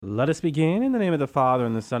Let us begin in the name of the Father,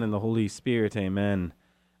 and the Son, and the Holy Spirit. Amen.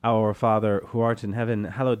 Our Father, who art in heaven,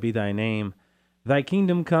 hallowed be thy name. Thy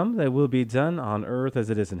kingdom come, thy will be done on earth as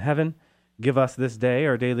it is in heaven. Give us this day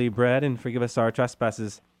our daily bread, and forgive us our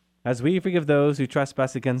trespasses, as we forgive those who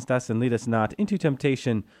trespass against us, and lead us not into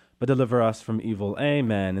temptation, but deliver us from evil.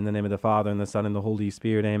 Amen. In the name of the Father, and the Son, and the Holy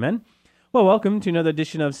Spirit. Amen. Well, welcome to another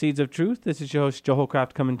edition of Seeds of Truth. This is your host,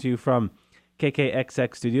 Hollcraft, coming to you from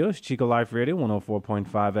KKXX Studios, Chico Life Radio, 104.5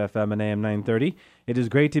 FM and AM 930. It is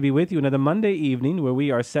great to be with you another Monday evening where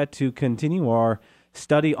we are set to continue our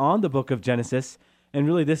study on the book of Genesis. And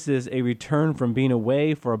really, this is a return from being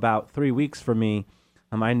away for about 3 weeks for me.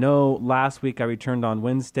 I know last week I returned on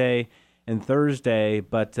Wednesday and Thursday,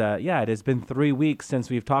 but it has been 3 weeks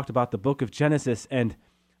since we've talked about the book of Genesis, and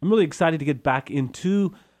I'm really excited to get back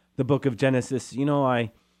into the book of Genesis. You know,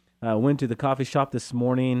 I went to the coffee shop this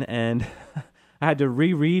morning, and I had to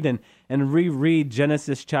reread and reread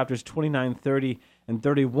Genesis chapters 29, 30, and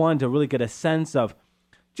 31 to really get a sense of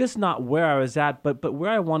just not where I was at, but where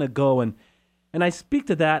I want to go. And I speak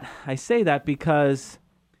to that, I say that because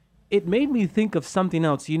it made me think of something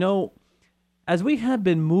else. You know, as we have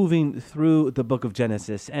been moving through the book of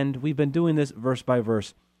Genesis, and we've been doing this verse by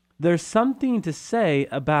verse, there's something to say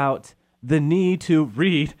about the need to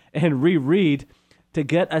read and reread to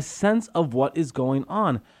get a sense of what is going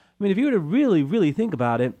on. I mean, if you were to really, really think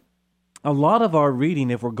about it, a lot of our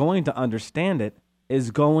reading, if we're going to understand it,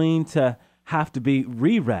 is going to have to be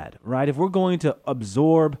reread, right? If we're going to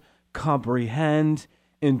absorb, comprehend,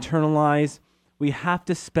 internalize, we have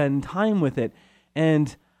to spend time with it.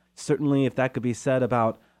 And certainly, if that could be said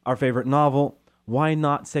about our favorite novel, why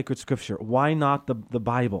not sacred scripture? Why not the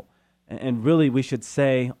Bible? And really, we should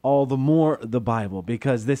say all the more the Bible,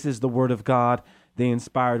 because this is the Word of God, the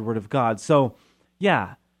inspired Word of God. So,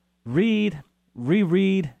 yeah, read,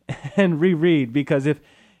 reread, and reread, because if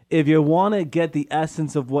you want to get the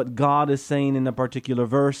essence of what God is saying in a particular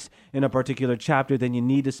verse, in a particular chapter, then you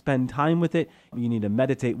need to spend time with it. You need to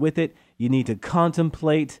meditate with it. You need to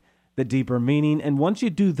contemplate the deeper meaning. And once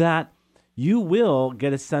you do that, you will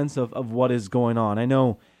get a sense of what is going on. I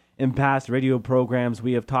know in past radio programs,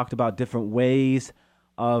 we have talked about different ways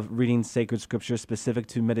of reading sacred scripture specific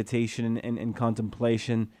to meditation and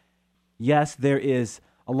contemplation. Yes, there is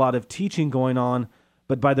a lot of teaching going on,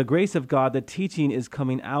 but by the grace of God, the teaching is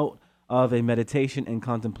coming out of a meditation and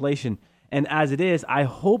contemplation. And as it is, I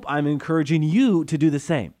hope I'm encouraging you to do the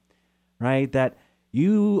same, right? That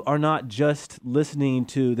you are not just listening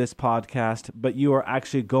to this podcast, but you are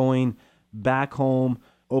actually going back home,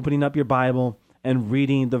 opening up your Bible, and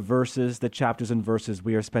reading the verses, the chapters and verses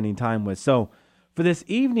we are spending time with. So for this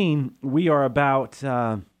evening, we are about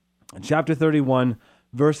chapter 31,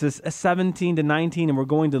 verses 17 to 19, and we're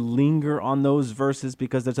going to linger on those verses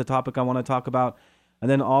because there's a topic I want to talk about.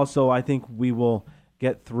 And then also, I think we will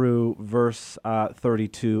get through verse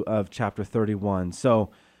 32 of chapter 31. So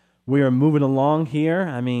we are moving along here.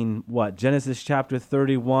 I mean, Genesis chapter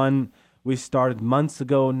 31, we started months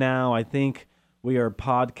ago now. I think we are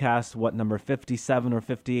podcast, number 57 or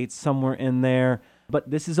 58, somewhere in there. But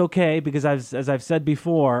this is okay because, as I've said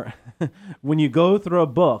before, when you go through a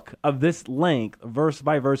book of this length, verse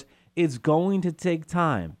by verse, it's going to take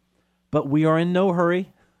time. But we are in no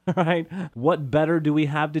hurry, right? What better do we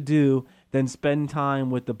have to do than spend time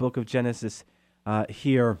with the book of Genesis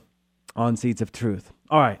here on Seeds of Truth?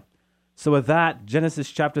 All right. So with that, Genesis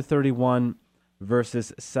chapter 31,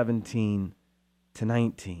 verses 17 to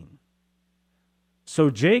 19. So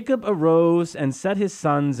Jacob arose and set his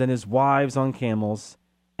sons and his wives on camels,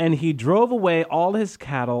 and he drove away all his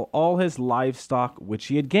cattle, all his livestock which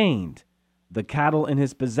he had gained, the cattle in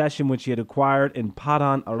his possession which he had acquired in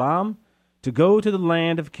Padan Aram, to go to the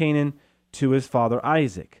land of Canaan to his father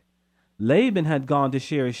Isaac. Laban had gone to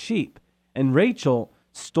shear his sheep, and Rachel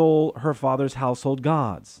stole her father's household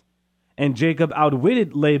gods. And Jacob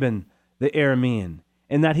outwitted Laban the Aramean,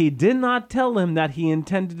 in that he did not tell him that he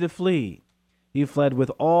intended to flee. He fled with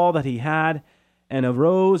all that he had, and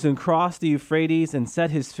arose and crossed the Euphrates and set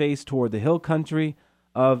his face toward the hill country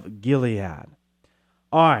of Gilead.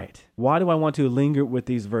 All right, why do I want to linger with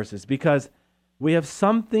these verses? Because we have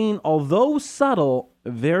something, although subtle,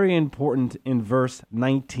 very important in verse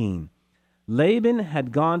 19. Laban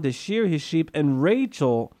had gone to shear his sheep, and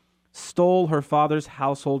Rachel stole her father's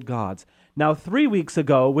household gods. Now, 3 weeks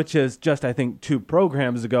ago, which is just, I think, 2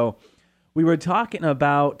 programs ago, we were talking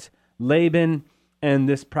about Laban and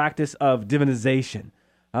this practice of divinization,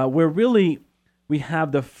 where really we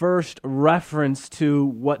have the first reference to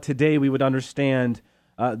what today we would understand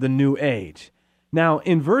the New Age. Now,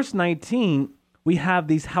 in verse 19, we have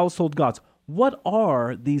these household gods. What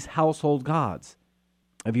are these household gods?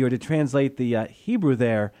 if you were to translate the Hebrew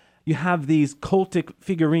there, you have these cultic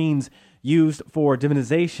figurines used for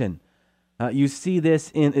divinization. You see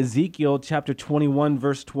this in Ezekiel chapter 21,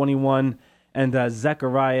 verse 21, and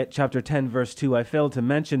Zechariah chapter 10, verse 2. I failed to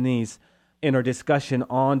mention these in our discussion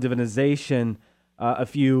on divinization a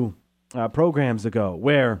few programs ago,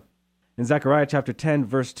 where in Zechariah chapter 10,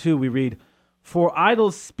 verse 2, we read, "For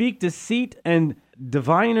idols speak deceit, and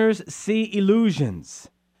diviners see illusions.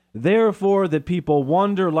 Therefore the people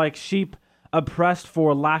wander like sheep, oppressed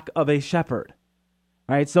for lack of a shepherd."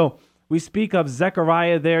 All right, so we speak of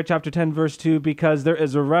Zechariah there, chapter 10, verse 2, because there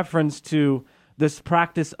is a reference to this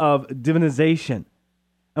practice of divinization.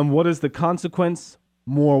 And what is the consequence?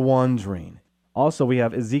 More wandering. Also, we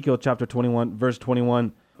have Ezekiel chapter 21, verse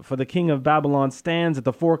 21. "For the king of Babylon stands at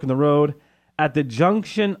the fork in the road, at the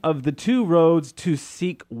junction of the two roads to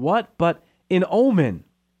seek" what? "But an omen.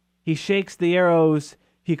 He shakes the arrows,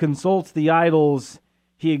 he consults the idols,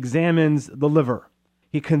 he examines the liver."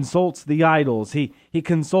 He consults the idols. He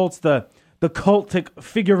consults the cultic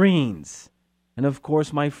figurines. And of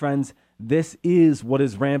course, my friends, this is what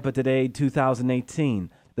is rampant today, 2018,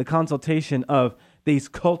 the consultation of these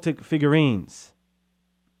cultic figurines.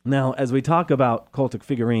 Now, as we talk about cultic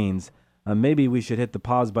figurines, maybe we should hit the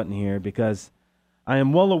pause button here, because I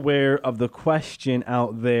am well aware of the question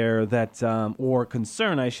out there that, or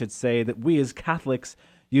concern, I should say, that we as Catholics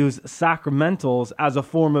use sacramentals as a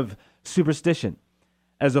form of superstition,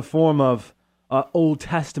 as a form of Old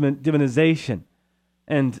Testament divinization.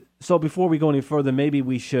 And so before we go any further, maybe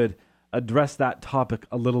we should address that topic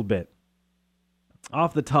a little bit.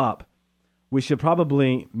 Off the top, we should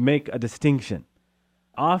probably make a distinction.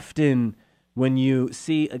 Often when you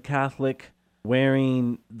see a Catholic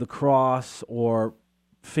wearing the cross or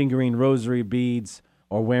fingering rosary beads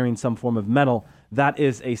or wearing some form of medal, that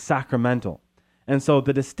is a sacramental. And so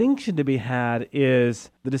the distinction to be had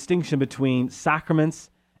is the distinction between sacraments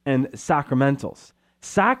and sacramentals.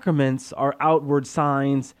 Sacraments are outward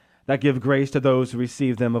signs that give grace to those who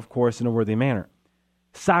receive them, of course, in a worthy manner.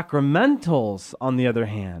 Sacramentals, on the other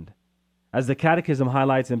hand, as the Catechism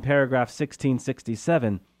highlights in paragraph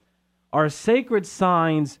 1667, are sacred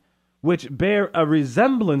signs which bear a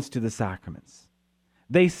resemblance to the sacraments.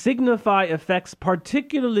 They signify effects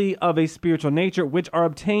particularly of a spiritual nature, which are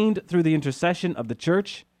obtained through the intercession of the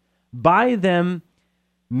Church. By them,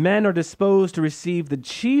 men are disposed to receive the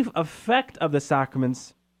chief effect of the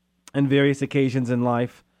sacraments, and various occasions in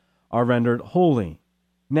life are rendered holy.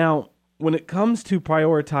 Now, when it comes to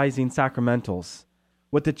prioritizing sacramentals,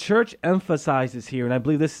 what the Church emphasizes here, and I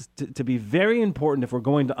believe this is to be very important if we're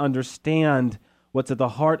going to understand what's at the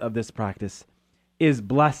heart of this practice, is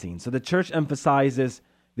blessing. So the Church emphasizes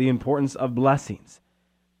the importance of blessings.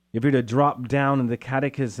 If you're to drop down in the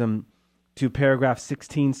Catechism to paragraph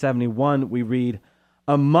 1671, we read,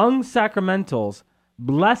 "Among sacramentals,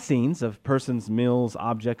 blessings of persons, meals,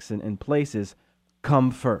 objects, and places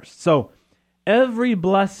come first." So every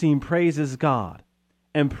blessing praises God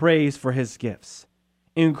and prays for his gifts.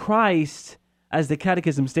 In Christ, as the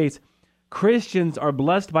Catechism states, Christians are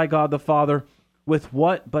blessed by God the Father with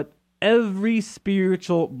what but every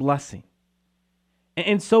spiritual blessing.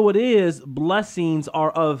 And so it is, blessings are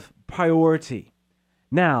of priority.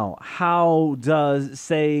 Now, how does,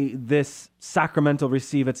 say, this sacramental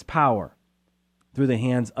receive its power? Through the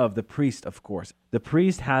hands of the priest, of course. The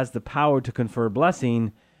priest has the power to confer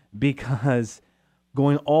blessing because,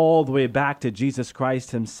 going all the way back to Jesus Christ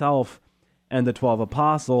himself and the 12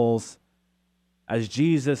 apostles, as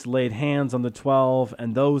Jesus laid hands on the 12,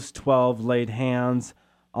 and those 12 laid hands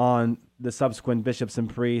on the subsequent bishops and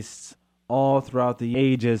priests, all throughout the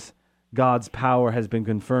ages, God's power has been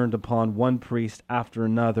conferred upon one priest after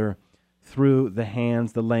another through the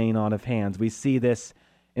hands, the laying on of hands. We see this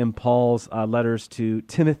in Paul's letters to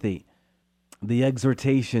Timothy, the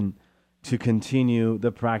exhortation to continue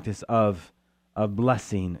the practice of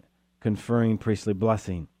blessing, conferring priestly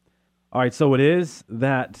blessing. All right, so it is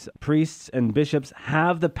that priests and bishops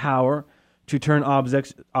have the power to turn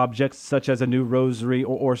objects such as a new rosary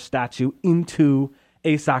or statue into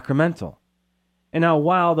a sacramental. And now,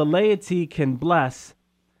 while the laity can bless,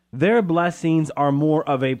 their blessings are more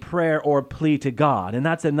of a prayer or plea to God. And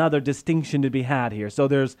that's another distinction to be had here. So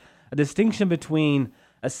there's a distinction between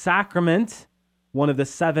a sacrament, one of the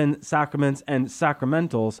 7 sacraments and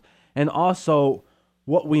sacramentals, and also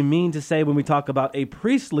what we mean to say when we talk about a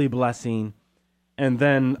priestly blessing, and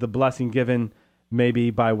then the blessing given maybe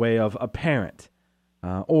by way of a parent,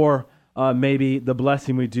 or maybe the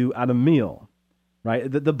blessing we do at a meal,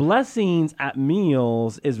 right? The blessings at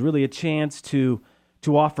meals is really a chance to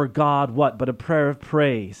offer God what? But a prayer of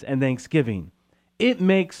praise and thanksgiving. It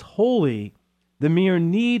makes holy the mere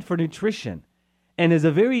need for nutrition, and is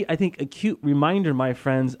a very, I think, acute reminder, my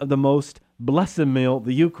friends, of the most blessed meal,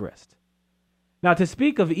 the Eucharist. Now, to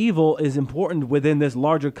speak of evil is important within this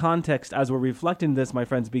larger context as we're reflecting this, my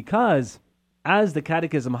friends, because as the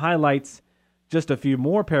Catechism highlights just a few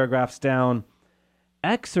more paragraphs down,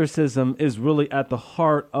 exorcism is really at the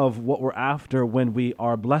heart of what we're after when we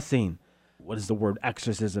are blessing. What does the word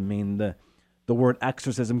exorcism mean? The word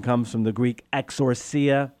exorcism comes from the Greek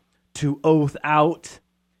exorcia, to oath out.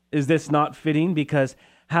 Is this not fitting? Because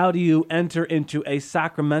how do you enter into a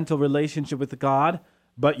sacramental relationship with God?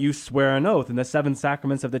 But you swear an oath. In the 7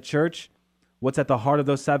 sacraments of the church, what's at the heart of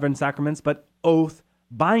those 7 sacraments? But oath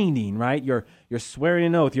binding, right? You're swearing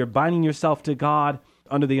an oath. You're binding yourself to God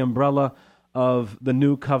under the umbrella of the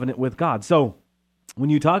new covenant with God. So when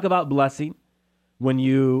you talk about blessing, when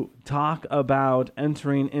you talk about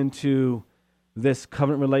entering into this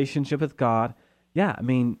covenant relationship with God,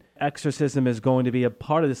 exorcism is going to be a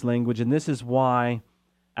part of this language. And this is why,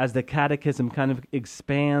 as the Catechism kind of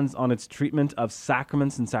expands on its treatment of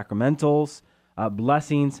sacraments and sacramentals,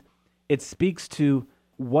 blessings, it speaks to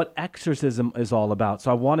what exorcism is all about.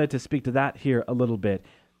 So I wanted to speak to that here a little bit.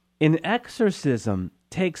 An exorcism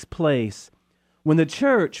takes place when the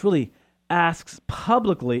church really asks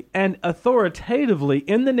publicly and authoritatively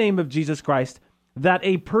in the name of Jesus Christ that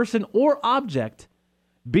a person or object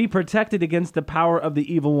be protected against the power of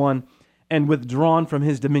the evil one and withdrawn from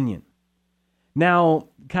his dominion. Now,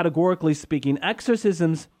 categorically speaking,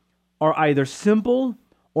 exorcisms are either simple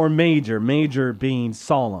or major being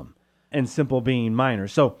solemn and simple being minor.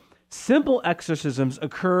 So simple exorcisms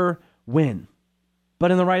occur when?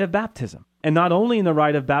 But in the rite of baptism. And not only in the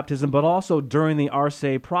rite of baptism, but also during the arce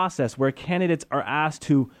process, where candidates are asked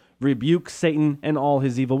to rebuke Satan and all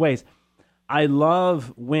his evil ways. I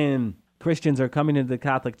love when Christians are coming into the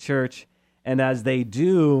Catholic Church, and as they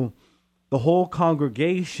do, the whole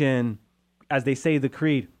congregation, as they say the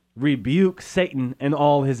creed, rebuke Satan and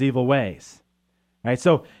all his evil ways. Right?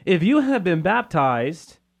 So if you have been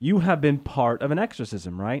baptized, you have been part of an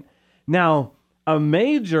exorcism, right? Now, a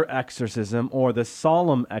major exorcism, or the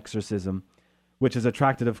solemn exorcism, which has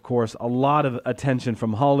attracted, of course, a lot of attention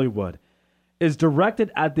from Hollywood, is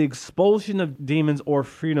directed at the expulsion of demons or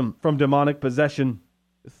freedom from demonic possession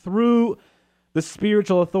through the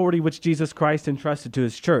spiritual authority which Jesus Christ entrusted to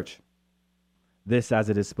his church. This as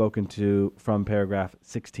it is spoken to from paragraph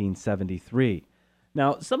 1673.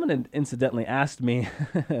 Now, someone had incidentally asked me,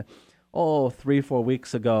 3-4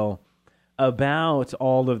 weeks ago, about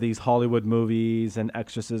all of these Hollywood movies and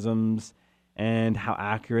exorcisms and how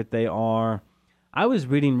accurate they are. I was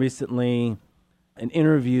reading recently an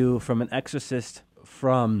interview from an exorcist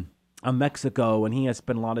from Mexico, and he has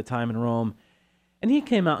spent a lot of time in Rome. And he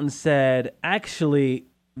came out and said, actually,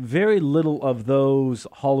 very little of those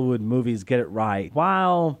Hollywood movies get it right.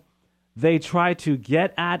 While they try to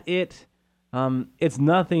get at it, it's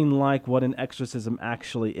nothing like what an exorcism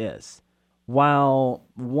actually is. While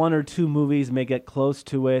 1 or 2 movies may get close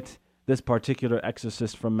to it, this particular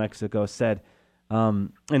exorcist from Mexico said,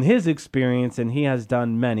 in his experience, and he has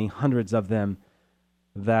done many, hundreds of them,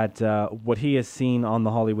 that what he has seen on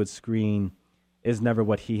the Hollywood screen is never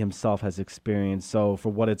what he himself has experienced. So for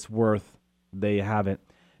what it's worth, they haven't.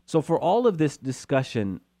 So for all of this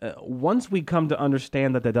discussion, once we come to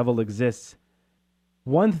understand that the devil exists,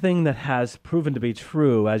 one thing that has proven to be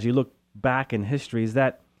true as you look back in history is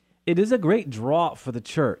that it is a great draw for the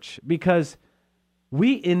church, because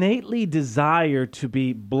we innately desire to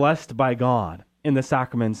be blessed by God in the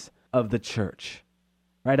sacraments of the church.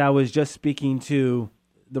 Right? I was just speaking to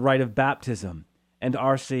the rite of baptism and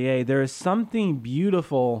RCA. There is something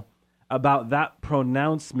beautiful about that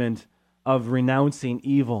pronouncement of renouncing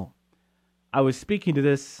evil. I was speaking to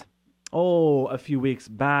this, a few weeks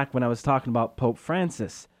back when I was talking about Pope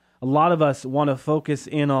Francis. A lot of us want to focus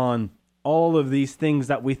in on all of these things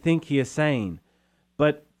that we think he is saying.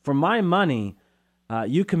 But for my money,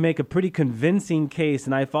 you can make a pretty convincing case,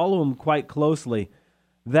 and I follow him quite closely,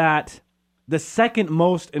 that the second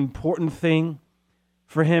most important thing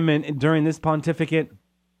for him during this pontificate,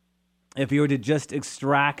 if you were to just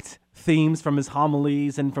extract themes from his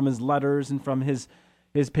homilies and from his letters and from his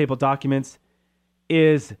papal documents,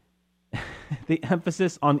 is the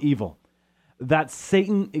emphasis on evil, that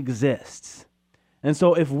Satan exists. And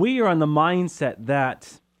so if we are on the mindset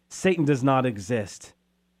that Satan does not exist,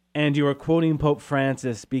 and you are quoting Pope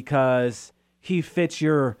Francis because he fits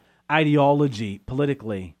your ideology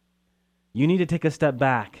politically, you need to take a step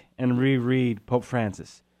back and reread Pope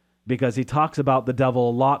Francis, because he talks about the devil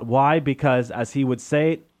a lot. Why? Because, as he would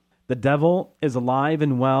say it, the devil is alive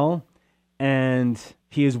and well, and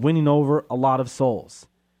he is winning over a lot of souls.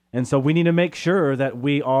 And so we need to make sure that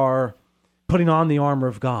we are putting on the armor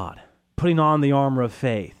of God, putting on the armor of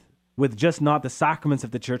faith, with just not the sacraments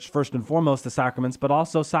of the church, first and foremost the sacraments, but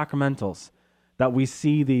also sacramentals, that we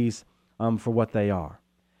see these for what they are.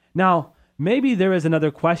 Now, maybe there is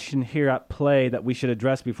another question here at play that we should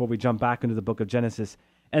address before we jump back into the book of Genesis,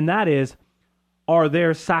 and that is, are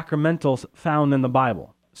there sacramentals found in the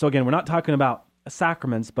Bible? So again, we're not talking about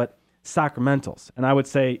sacraments, but sacramentals. And I would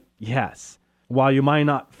say yes. While you might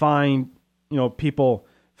not find, people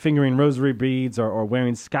fingering rosary beads or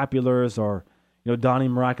wearing scapulars or,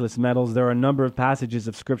 donning miraculous medals, there are a number of passages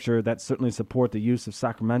of Scripture that certainly support the use of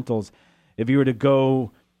sacramentals. If you were to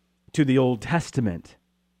go to the Old Testament,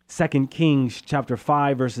 2 Kings chapter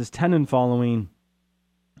 5, verses 10 and following,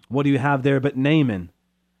 what do you have there but Naaman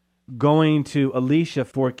going to Elisha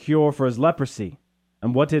for a cure for his leprosy?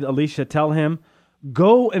 And what did Elisha tell him?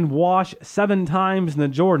 Go and wash 7 times in the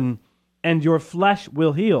Jordan, and your flesh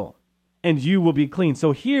will heal, and you will be clean.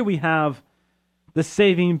 So here we have the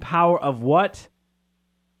saving power of what?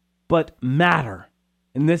 But matter.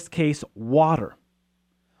 In this case, water.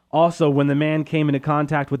 Also, when the man came into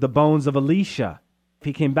contact with the bones of Elisha,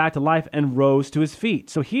 he came back to life and rose to his feet.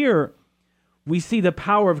 So here we see the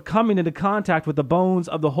power of coming into contact with the bones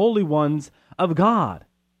of the holy ones of God.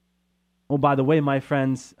 Oh, by the way, my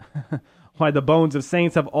friends, why the bones of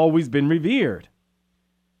saints have always been revered.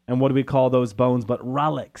 And what do we call those bones but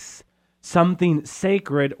relics? Something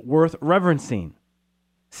sacred worth reverencing.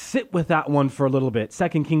 Sit with that one for a little bit.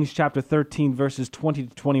 2 Kings chapter 13, verses 20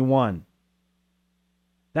 to 21.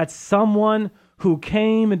 That's someone who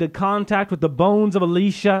came into contact with the bones of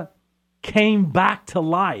Elisha, came back to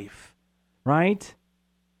life, right?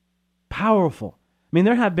 Powerful. I mean,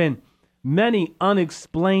 there have been many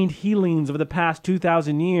unexplained healings over the past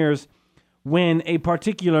 2,000 years when a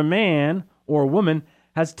particular man or woman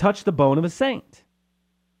has touched the bone of a saint.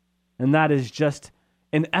 And that is just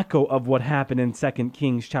an echo of what happened in 2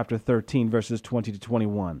 Kings chapter 13, verses 20 to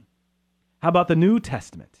 21. How about the New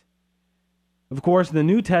Testament? Of course, in the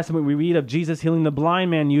New Testament, we read of Jesus healing the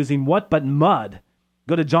blind man using what but mud?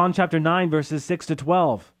 Go to John chapter 9, verses 6 to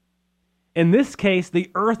 12. In this case,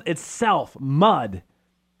 the earth itself, mud,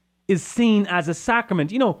 is seen as a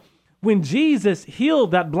sacrament. When Jesus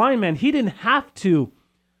healed that blind man, he didn't have to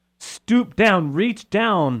stoop down, reach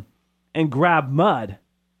down, and grab mud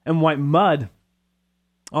and wipe mud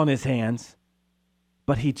on his hands,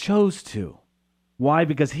 but he chose to. Why?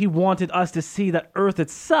 Because he wanted us to see that earth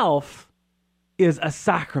itself is a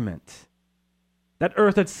sacrament. That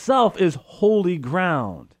earth itself is holy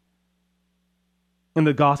ground. In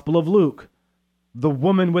the Gospel of Luke, the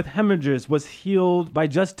woman with hemorrhages was healed by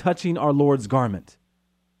just touching our Lord's garment.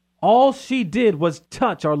 All she did was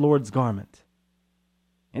touch our Lord's garment.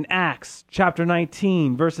 In Acts chapter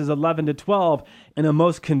 19, verses 11 to 12, in a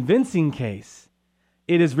most convincing case,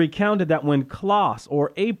 it is recounted that when cloths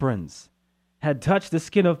or aprons had touched the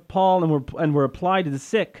skin of Paul and were applied to the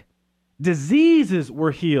sick, diseases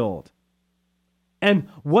were healed. And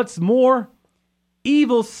what's more,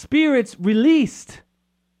 evil spirits released.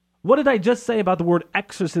 What did I just say about the word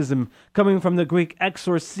exorcism, coming from the Greek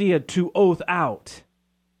exorcia, to oath out?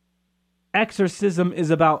 Exorcism is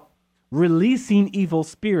about releasing evil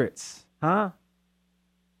spirits, huh?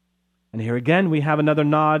 And here again, we have another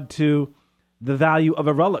nod to the value of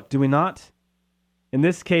a relic, do we not? In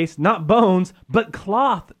this case, not bones, but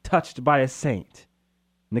cloth touched by a saint.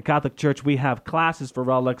 In the Catholic Church, we have classes for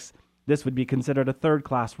relics. This would be considered a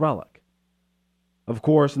third-class relic. Of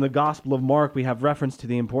course, in the Gospel of Mark, we have reference to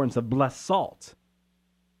the importance of blessed salt.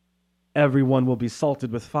 Everyone will be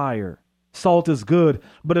salted with fire. Salt is good,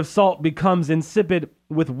 but if salt becomes insipid,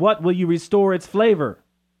 with what will you restore its flavor?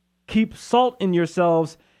 Keep salt in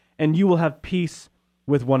yourselves, and you will have peace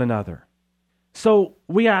with one another. So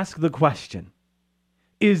we ask the question,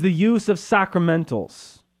 is the use of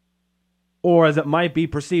sacramentals, or as it might be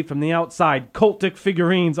perceived from the outside, cultic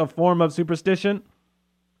figurines, a form of superstition?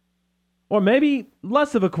 Or maybe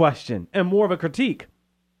less of a question and more of a critique.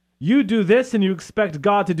 You do this and you expect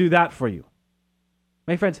God to do that for you.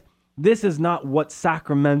 My friends, this is not what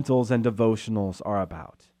sacramentals and devotionals are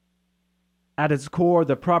about. At its core,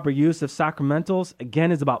 the proper use of sacramentals,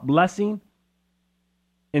 again, is about blessing,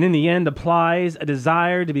 and in the end applies a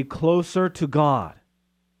desire to be closer to God,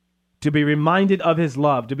 to be reminded of his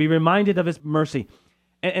love, to be reminded of his mercy,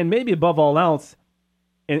 and maybe above all else,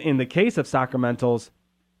 in the case of sacramentals,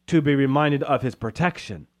 to be reminded of his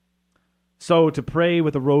protection. So to pray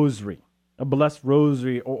with a rosary, a blessed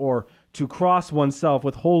rosary, or to cross oneself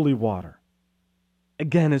with holy water,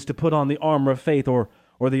 again, is to put on the armor of faith or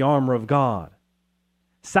the armor of God.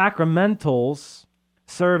 Sacramentals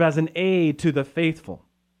serve as an aid to the faithful.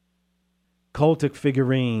 cultic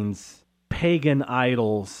figurines, pagan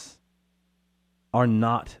idols are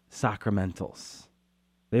not sacramentals.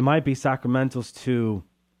 They might be sacramentals to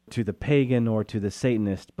the pagan or to the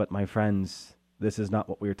Satanist, but my friends, this is not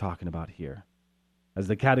what we're talking about here. As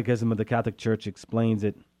the Catechism of the Catholic Church explains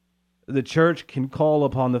it, the Church can call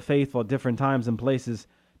upon the faithful at different times and places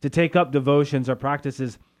to take up devotions or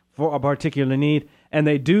practices for a particular need, and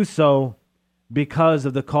they do so because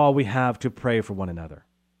of the call we have to pray for one another.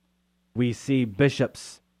 We see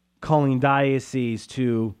bishops calling dioceses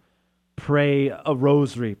to pray a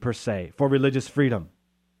rosary, per se, for religious freedom,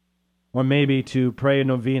 or maybe to pray a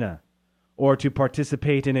novena, or to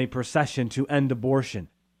participate in a procession to end abortion.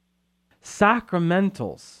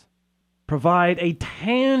 Sacramentals provide a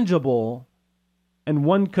tangible, and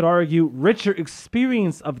one could argue, richer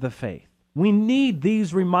experience of the faith. We need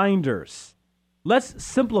these reminders. Let's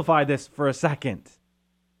simplify this for a second.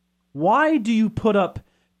 Why do you put up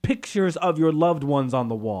pictures of your loved ones on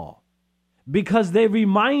the wall? Because they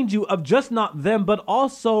remind you of just not them, but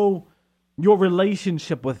also your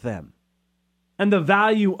relationship with them and the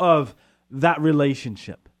value of that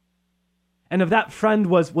relationship. And if that friend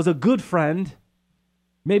was a good friend,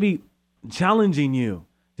 maybe challenging you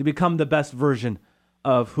to become the best version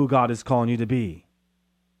of who God is calling you to be.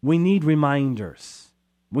 We need reminders.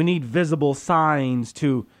 We need visible signs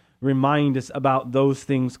to remind us about those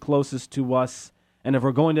things closest to us. And if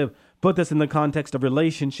we're going to put this in the context of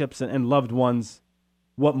relationships and loved ones,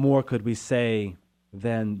 what more could we say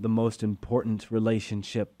than the most important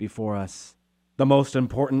relationship before us, the most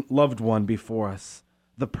important loved one before us,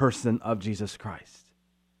 the person of Jesus Christ?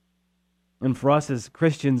 And for us as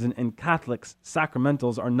Christians and Catholics,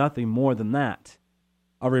 sacramentals are nothing more than that.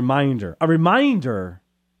 A reminder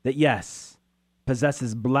that yes,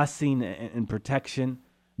 possesses blessing and protection,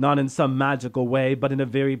 not in some magical way, but in a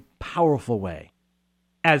very powerful way,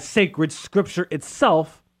 as sacred scripture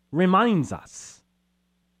itself reminds us.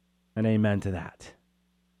 And amen to that.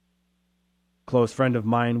 A close friend of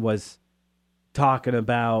mine was talking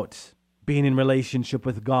about being in relationship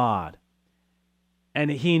with God. And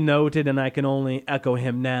he noted, and I can only echo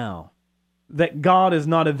him now, that God is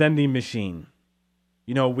not a vending machine.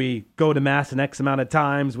 You know, we go to Mass an X amount of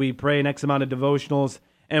times, we pray an X amount of devotionals,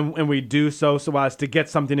 and we do so as to get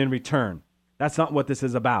something in return. That's not what this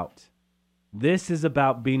is about. This is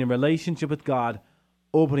about being in relationship with God,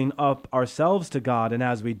 opening up ourselves to God, and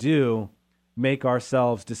as we do, make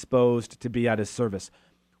ourselves disposed to be at His service,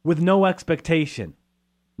 with no expectation.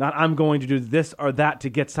 Not, I'm going to do this or that to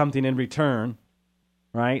get something in return,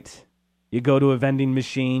 right? You go to a vending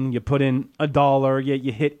machine, you put in $1,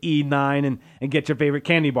 you hit E9 and get your favorite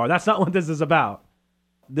candy bar. That's not what this is about.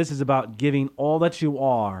 This is about giving all that you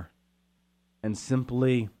are and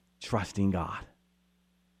simply trusting God,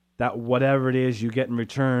 that whatever it is you get in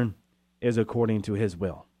return is according to His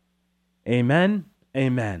will. Amen?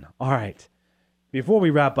 Amen. All right. Before we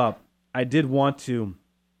wrap up, I did want to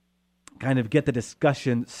kind of get the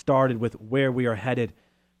discussion started with where we are headed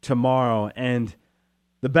tomorrow. And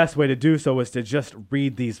the best way to do so is to just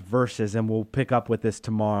read these verses, and we'll pick up with this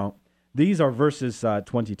tomorrow. These are verses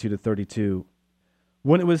 22 to 32.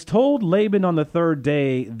 When it was told Laban on the third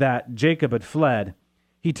day that Jacob had fled,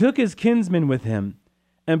 he took his kinsmen with him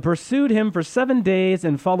and pursued him for 7 days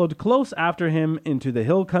and followed close after him into the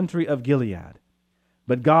hill country of Gilead.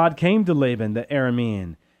 But God came to Laban the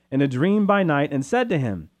Aramean in a dream by night and said to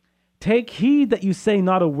him, "Take heed that you say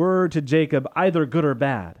not a word to Jacob, either good or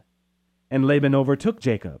bad." And Laban overtook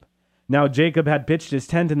Jacob. Now Jacob had pitched his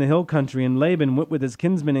tent in the hill country, and Laban went with his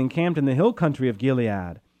kinsmen and camped in the hill country of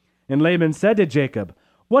Gilead. And Laban said to Jacob,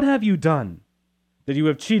 "What have you done, that you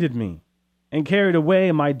have cheated me, and carried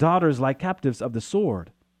away my daughters like captives of the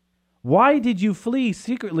sword? Why did you flee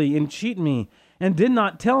secretly and cheat me, and did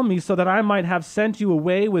not tell me, so that I might have sent you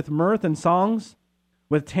away with mirth and songs,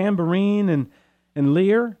 with tambourine and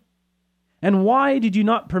lyre? And why did you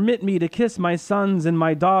not permit me to kiss my sons and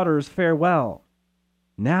my daughters farewell?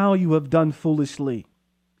 Now you have done foolishly.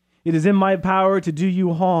 It is in my power to do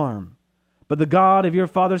you harm. But the God of your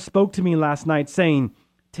father spoke to me last night, saying,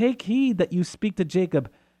 'Take heed that you speak to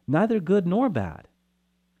Jacob neither good nor bad.'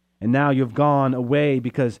 And now you have gone away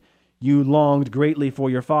because you longed greatly for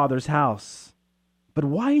your father's house. But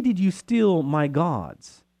why did you steal my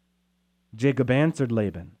gods?" Jacob answered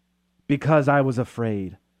Laban, "Because I was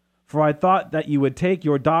afraid. For I thought that you would take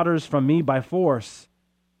your daughters from me by force.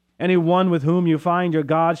 Anyone with whom you find your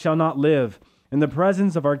God shall not live. In the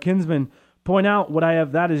presence of our kinsmen, point out what I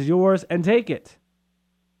have that is yours, and take it."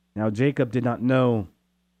 Now Jacob did not know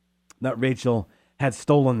that Rachel had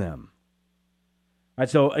stolen them. All right,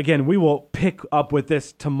 so again, we will pick up with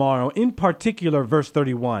this tomorrow. In particular, verse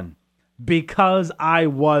 31. because I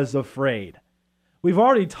was afraid. We've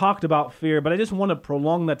already talked about fear, but I just want to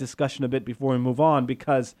prolong that discussion a bit before we move on,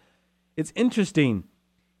 because it's interesting.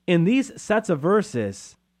 In these sets of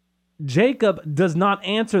verses, Jacob does not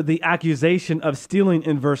answer the accusation of stealing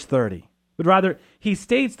in verse 30, but rather he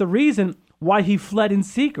states the reason why he fled in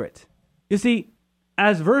secret. You see,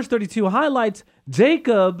 as verse 32 highlights,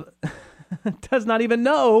 Jacob does not even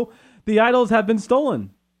know the idols have been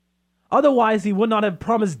stolen. Otherwise, he would not have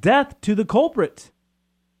promised death to the culprit.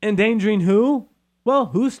 Endangering who? Well,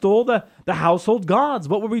 who stole the household gods?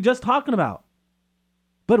 What were we just talking about?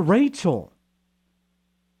 But Rachel.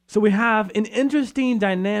 So we have an interesting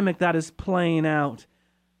dynamic that is playing out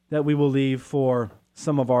that we will leave for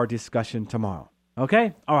some of our discussion tomorrow.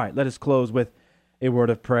 Okay? All right, let us close with a word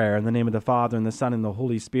of prayer. In the name of the Father, and the Son, and the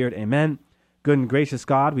Holy Spirit, amen. Good and gracious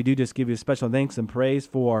God, we do just give you special thanks and praise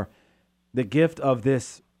for the gift of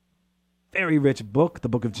this very rich book, the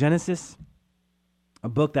book of Genesis, a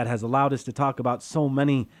book that has allowed us to talk about so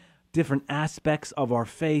many different aspects of our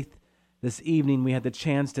faith. This evening, we had the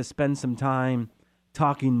chance to spend some time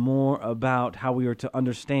talking more about how we are to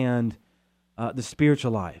understand the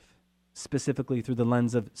spiritual life, specifically through the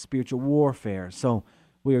lens of spiritual warfare. So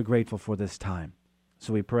we are grateful for this time.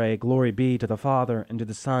 So we pray, glory be to the Father, and to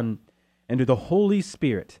the Son, and to the Holy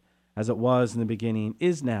Spirit, as it was in the beginning,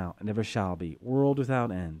 is now, and ever shall be, world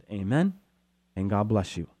without end. Amen. And God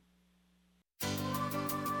bless you.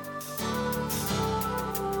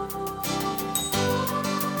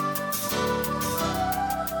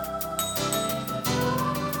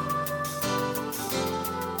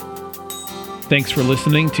 Thanks for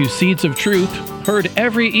listening to Seeds of Truth, heard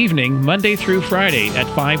every evening, Monday through Friday at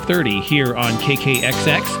 5:30 here on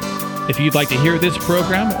KKXX. If you'd like to hear this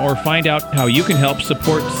program or find out how you can help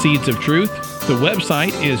support Seeds of Truth, the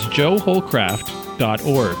website is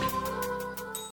joehollcraft.org.